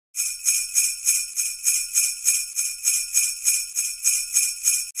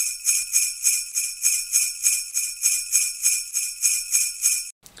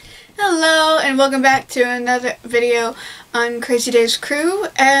Hello and welcome back to another video on Crazy Days Crew,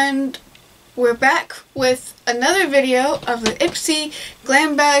 and we're back with another video of the Ipsy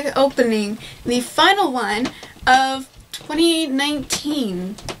Glam bag opening, the final one of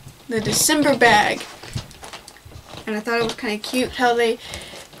 2019, the December bag. And I thought it was kind of cute how I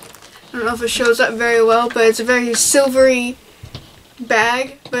don't know if it shows up very well, but it's a very silvery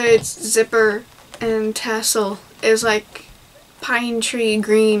bag, but its zipper and tassel is like pine tree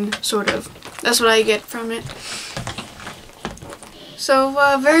green, sort of. That's what I get from it. So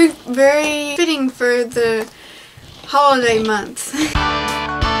very, very fitting for the holiday month.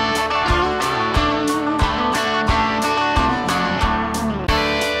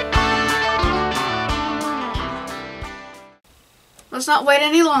 Let's not wait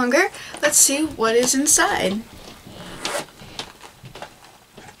any longer. Let's see what is inside.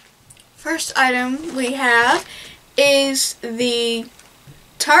 First item we have is the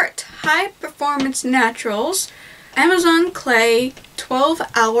Tarte High Performance Naturals Amazon Clay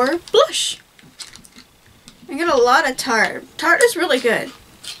 12-Hour Blush. I get a lot of Tarte. Tarte is really good.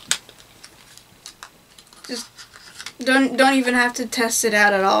 Just don't even have to test it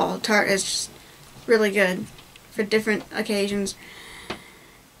out at all. Tarte is just really good for different occasions.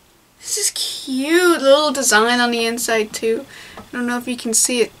 This is cute. Little design on the inside too. I don't know if you can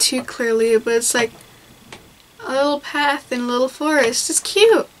see it too clearly, but it's like a little path in a little forest. It's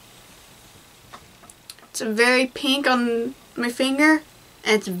cute. It's very pink on my finger,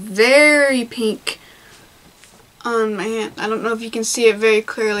 and it's very pink on my hand. I don't know if you can see it very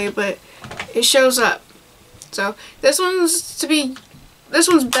clearly, but it shows up. So this one's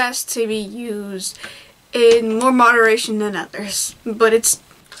best to be used in more moderation than others, but it's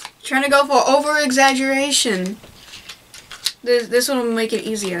trying to go for over exaggeration. This one will make it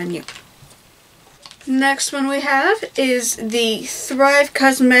easier on you. Next one we have is the Thrive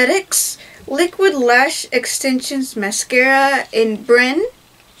Cosmetics Liquid Lash Extensions Mascara in Brine.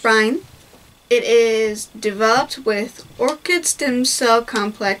 It is developed with orchid stem cell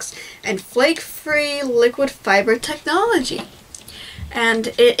complex and flake-free liquid fiber technology. And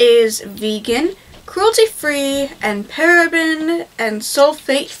it is vegan, cruelty-free, and paraben and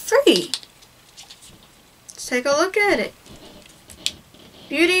sulfate-free. Let's take a look at it.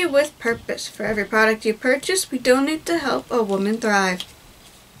 Beauty with purpose. For every product you purchase, we donate to help a woman thrive.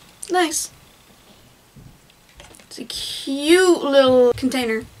 Nice. It's a cute little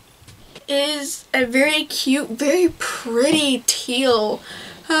container. It is a very cute, very pretty teal,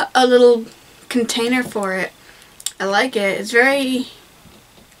 a little container for it. I like it. It's very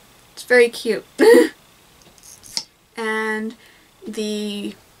cute. And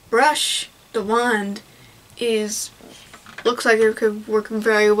the brush, the wand, looks like it could work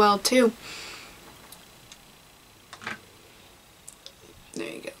very well too. There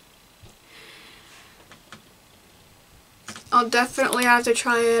you go. I'll definitely have to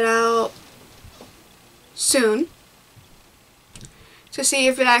try it out soon to see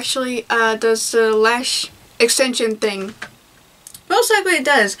if it actually does the lash extension thing. Most likely it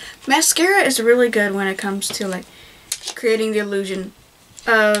does. Mascara is really good when it comes to like creating the illusion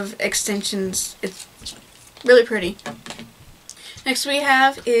of extensions. It's really pretty. Next we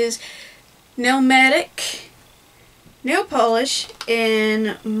have is Nailmatic nail polish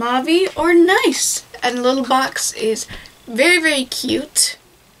in Mauve or Nice. And the little box is very, very cute.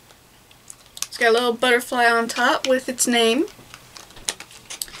 It's got a little butterfly on top with its name.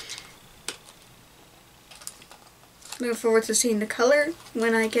 Looking forward to seeing the color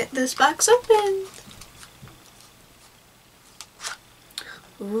when I get this box open.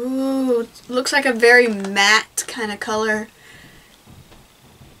 Ooh, it looks like a very matte kind of color.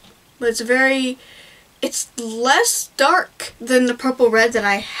 But it's less dark than the purple red that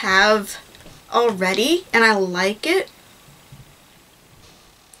I have already, and I like it.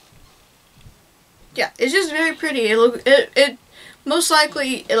 Yeah, it's just very pretty. It most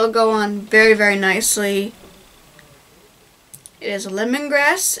likely it'll go on very, very nicely. It is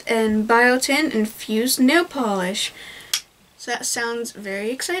lemongrass and biotin infused nail polish. So that sounds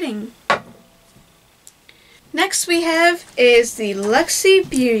very exciting. Next we have is the Luxie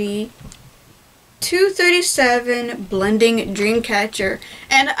Beauty 237 Blending Dreamcatcher.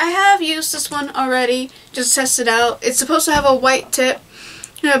 And I have used this one already, just test it out. It's supposed to have a white tip,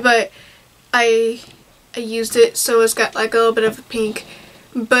 but I used it so it's got like a little bit of a pink.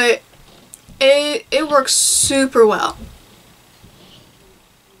 But it works super well.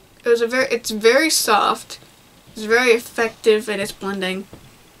 It's very soft. It's very effective in its blending.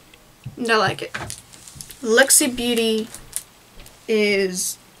 And I like it. Luxie Beauty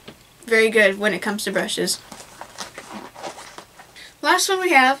is very good when it comes to brushes. Last one we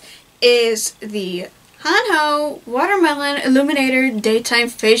have is the Hanho Watermelon Illuminator Daytime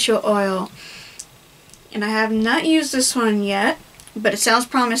Facial Oil. And I have not used this one yet, but it sounds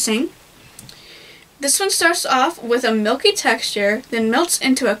promising. This one starts off with a milky texture, then melts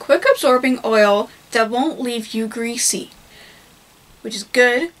into a quick absorbing oil that won't leave you greasy. Which is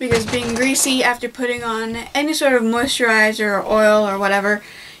good, because being greasy after putting on any sort of moisturizer or oil or whatever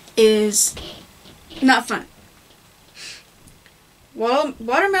is not fun.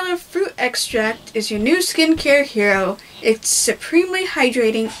 Watermelon fruit extract is your new skincare hero. It's supremely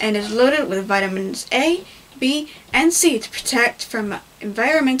hydrating and is loaded with vitamins A, B, and C to protect from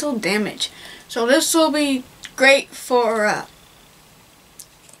environmental damage. So this will be great for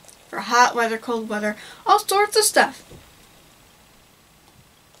hot weather, cold weather, all sorts of stuff.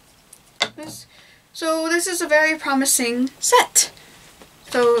 So this is a very promising set.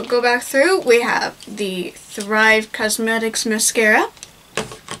 So go back through, we have the Thrive Cosmetics Mascara,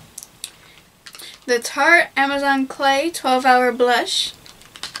 the Tarte Amazon Clay 12-Hour Blush,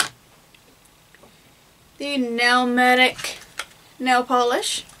 the Nailmatic Nail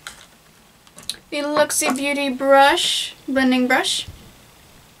Polish, the Luxie Beauty Brush, Blending Brush,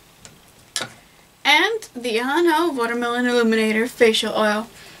 and the Hanho Watermelon Illuminator Facial Oil.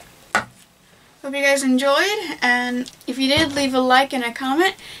 Hope you guys enjoyed, and if you did, leave a like and a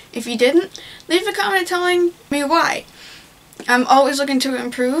comment. If you didn't, leave a comment telling me why. I'm always looking to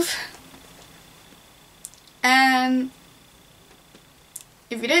improve. And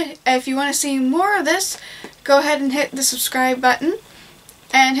if you want to see more of this, go ahead and hit the subscribe button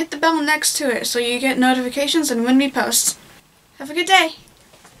and hit the bell next to it so you get notifications and when we post. Have a good day.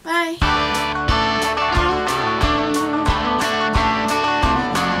 Bye.